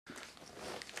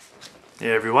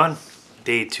Hey everyone,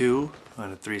 day 2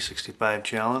 on a 365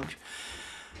 challenge.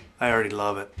 I already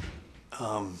love it.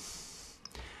 I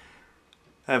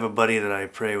have a buddy that I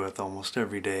pray with almost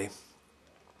every day,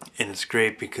 and it's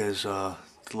great because the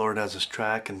Lord has us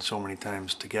tracking so many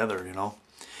times together,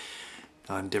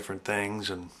 on different things.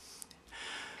 And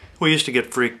we used to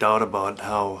get freaked out about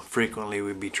how frequently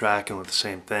we'd be tracking with the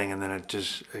same thing, and then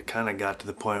it kind of got to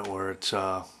the point where it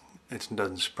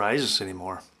doesn't surprise us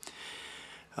anymore.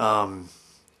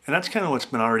 And that's kind of what's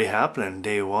been already happening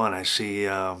day 1. I see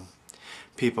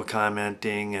people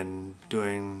commenting and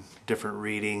doing different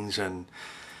readings and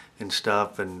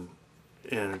stuff, and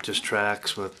it just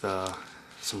tracks with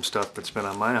some stuff that's been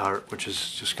on my heart, which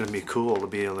is just going to be cool to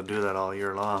be able to do that all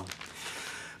year long.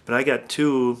 But I got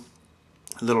 2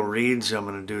 little reads I'm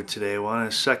going to do today. One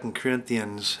is 2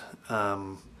 Corinthians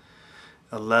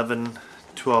 11,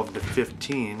 12 to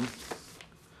 15,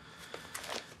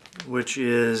 which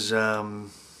is,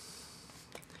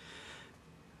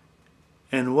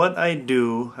 and what I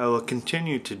do, I will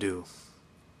continue to do,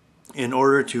 in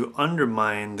order to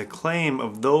undermine the claim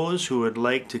of those who would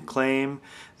like to claim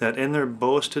that in their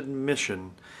boasted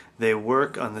mission they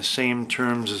work on the same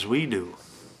terms as we do.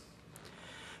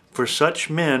 For such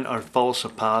men are false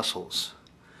apostles,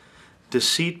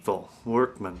 deceitful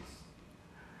workmen,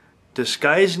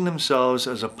 disguising themselves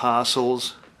as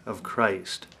apostles of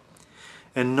Christ.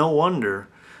 And no wonder,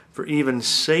 for even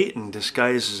Satan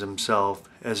disguises himself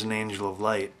as an angel of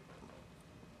light.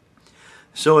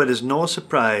 So it is no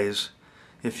surprise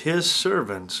if his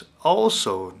servants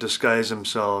also disguise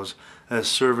themselves as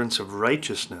servants of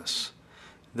righteousness.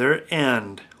 Their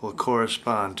end will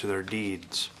correspond to their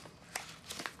deeds.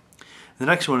 The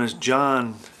next one is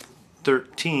John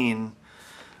 13,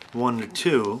 1 to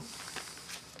 2.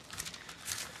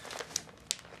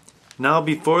 Now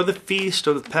before the feast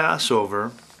of the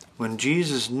Passover, when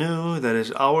Jesus knew that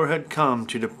his hour had come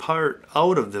to depart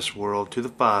out of this world to the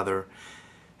Father,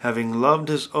 having loved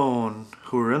his own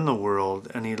who were in the world,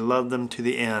 and he loved them to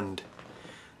the end.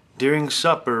 During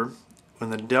supper, when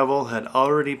the devil had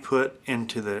already put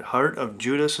into the heart of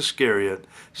Judas Iscariot,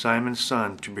 Simon's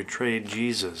son, to betray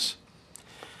Jesus.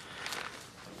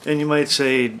 And you might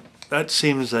say, that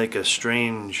seems like a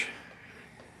strange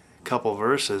couple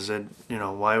verses. That,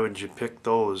 why would you pick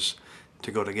those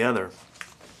to go together?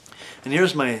 And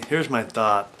here's my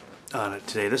thought on it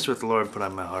today. This is what the Lord put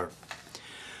on my heart.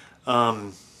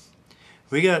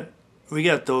 We got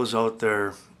those out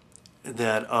there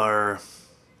that are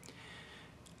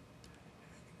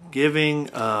giving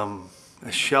a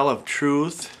shell of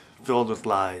truth filled with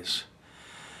lies.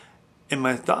 And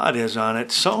my thought is on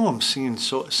it. Some of them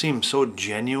seem so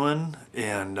genuine,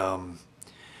 and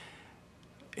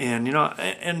you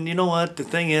know what? The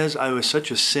thing is, I was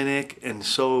such a cynic and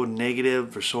so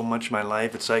negative for so much of my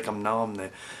life. It's like I'm on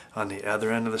the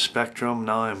other end of the spectrum.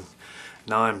 Now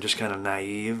I'm just kind of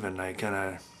naive, and I kind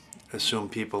of assume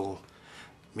people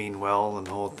mean well and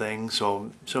the whole thing.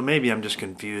 So maybe I'm just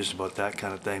confused about that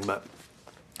kind of thing.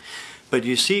 But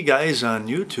you see guys on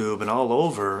YouTube and all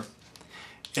over,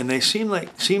 and they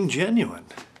seem genuine.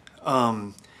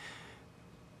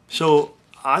 So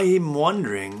I'm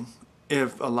wondering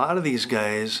if a lot of these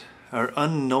guys are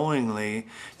unknowingly,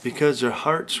 because their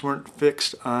hearts weren't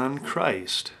fixed on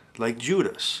Christ, like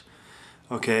Judas.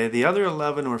 Okay, the other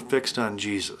 11 were fixed on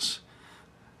Jesus,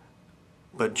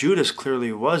 but Judas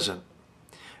clearly wasn't.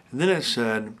 And then it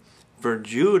said, for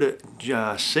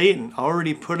Satan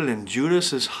already put it in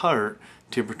Judas's heart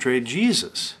to betray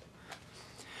Jesus.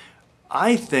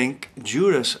 I think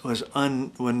Judas was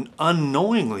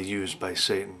unknowingly used by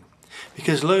Satan.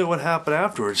 Because look at what happened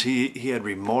afterwards. He had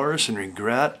remorse and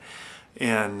regret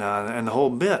and the whole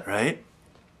bit, right?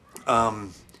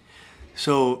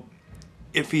 So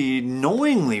if he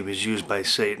knowingly was used by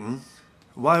Satan,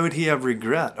 why would he have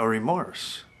regret or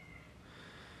remorse?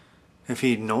 If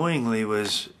he knowingly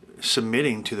was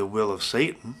submitting to the will of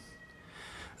Satan.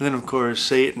 And then of course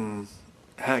Satan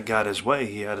got his way.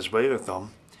 He had his way with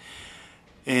them.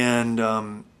 And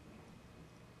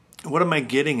what am I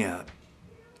getting at?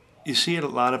 You see it a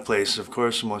lot of places. Of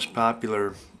course, the most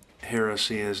popular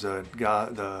heresy is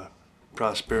the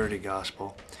prosperity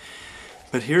gospel.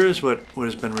 But here is what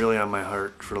has been really on my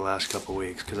heart for the last couple of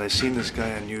weeks, because I've seen this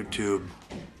guy on YouTube.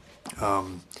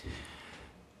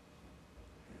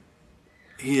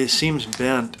 He seems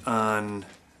bent on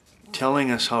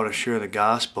telling us how to share the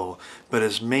gospel, but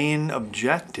his main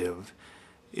objective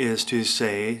is to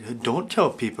say, don't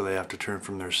tell people they have to turn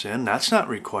from their sin. That's not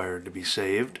required to be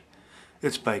saved.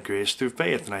 It's by grace through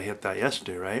faith, and I hit that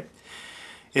yesterday, right?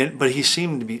 But he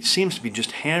seems to be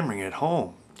just hammering it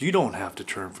home. You don't have to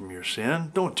turn from your sin.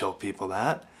 Don't tell people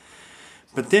that.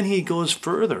 But then he goes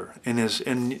further in his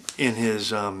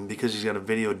because he's got a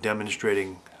video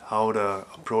demonstrating how to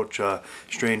approach a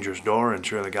stranger's door and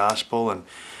share the gospel,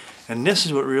 and this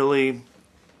is what really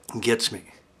gets me.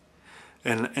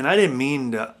 And I didn't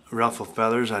mean to ruffle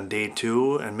feathers on day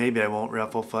 2, and maybe I won't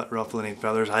ruffle any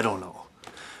feathers. I don't know.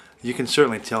 You can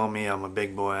certainly tell me I'm a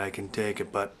big boy. I can take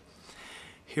it. But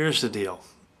here's the deal.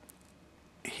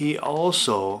 He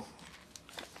also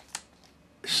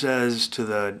says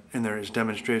in his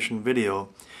demonstration video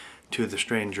to the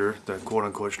stranger, the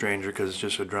quote-unquote stranger, because it's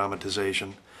just a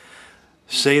dramatization,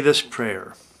 say this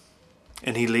prayer.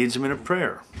 And he leads him in a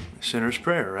prayer, a sinner's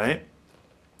prayer, right?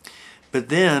 But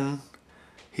then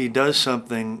he does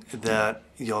something that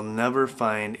you'll never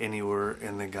find anywhere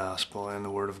in the gospel and the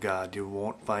Word of God. You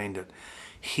won't find it.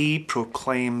 He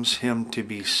proclaims him to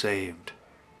be saved.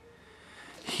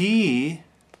 He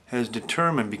has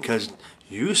determined, because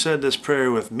you said this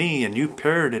prayer with me and you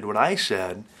parroted what I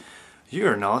said, you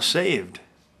are now saved.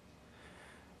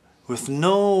 With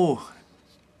no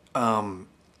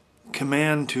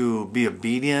command to be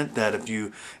obedient, that if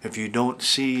you don't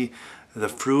see the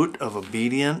fruit of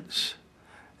obedience,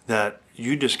 that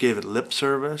you just gave it lip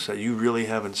service, that you really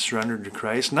haven't surrendered to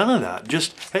Christ. None of that.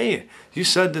 Just, hey, you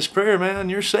said this prayer, man,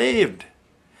 you're saved.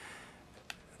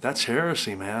 That's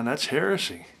heresy, man. That's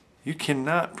heresy. You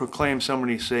cannot proclaim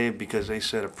somebody saved because they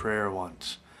said a prayer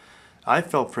once. I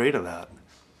fell prey to that.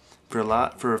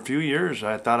 For a few years,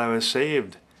 I thought I was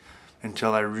saved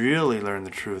until I really learned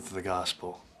the truth of the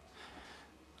gospel.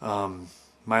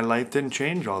 My life didn't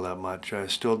change all that much. I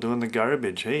was still doing the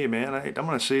garbage. Hey, man, I'm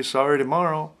going to say sorry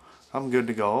tomorrow. I'm good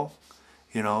to go,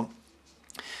 you know.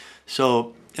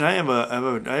 So, and I have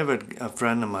a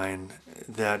friend of mine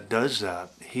that does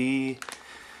that.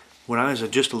 When I was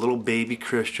just a little baby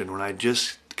Christian, when I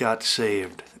just got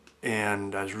saved,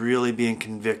 and I was really being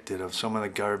convicted of some of the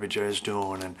garbage I was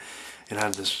doing, and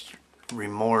had this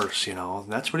remorse, you know.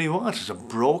 That's what he wants, is a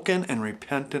broken and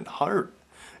repentant heart.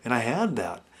 And I had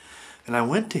that. And I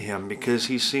went to him because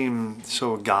he seemed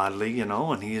so godly, you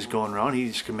know, and he's going around,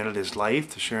 he's committed his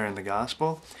life to sharing the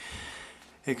gospel.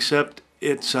 Except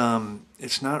it's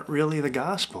not really the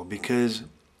gospel, because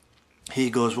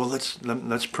he goes, well,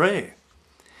 let's pray.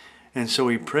 And so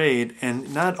he prayed,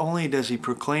 and not only does he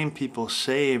proclaim people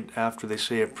saved after they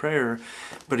say a prayer,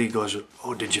 but he goes,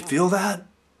 oh, did you feel that?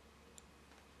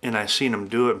 And I seen him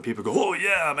do it, and people go, oh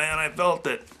yeah, man, I felt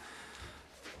it.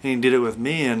 And he did it with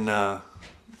me, and I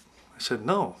said,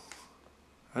 no,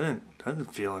 I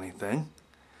didn't feel anything.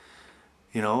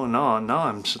 You know, now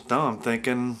I'm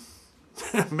thinking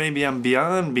maybe I'm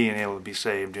beyond being able to be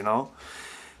saved, you know.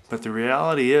 But the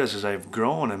reality is I've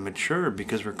grown and matured,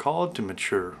 because we're called to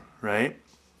mature, right?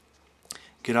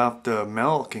 Get off the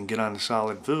milk and get on the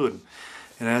solid food.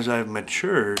 And as I've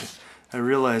matured, I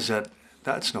realize that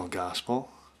that's no gospel.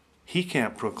 He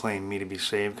can't proclaim me to be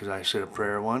saved because I said a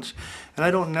prayer once. And I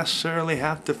don't necessarily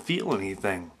have to feel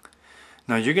anything.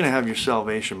 Now, you're going to have your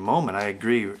salvation moment. I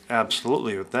agree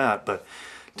absolutely with that. But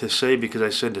to say because I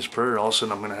said this prayer, all of a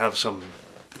sudden I'm going to have some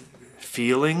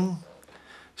feeling.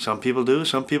 Some people do,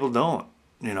 some people don't,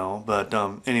 you know. But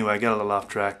anyway, I got a little off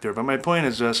track there. But my point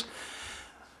is this.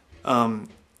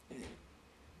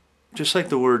 Just like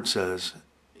the word says,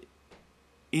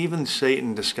 even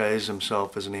Satan disguised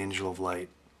himself as an angel of light.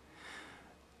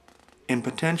 And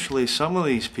potentially some of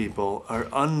these people are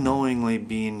unknowingly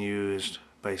being used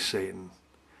by Satan.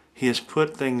 He has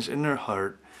put things in their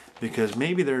heart because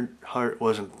maybe their heart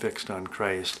wasn't fixed on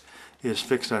Christ. It is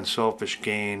fixed on selfish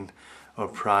gain or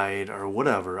pride or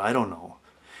whatever. I don't know.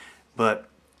 But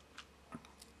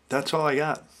that's all I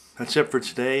got. That's it for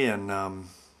today. And I'm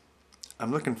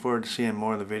looking forward to seeing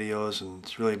more of the videos. And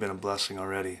it's really been a blessing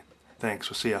already. Thanks.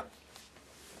 We'll see ya.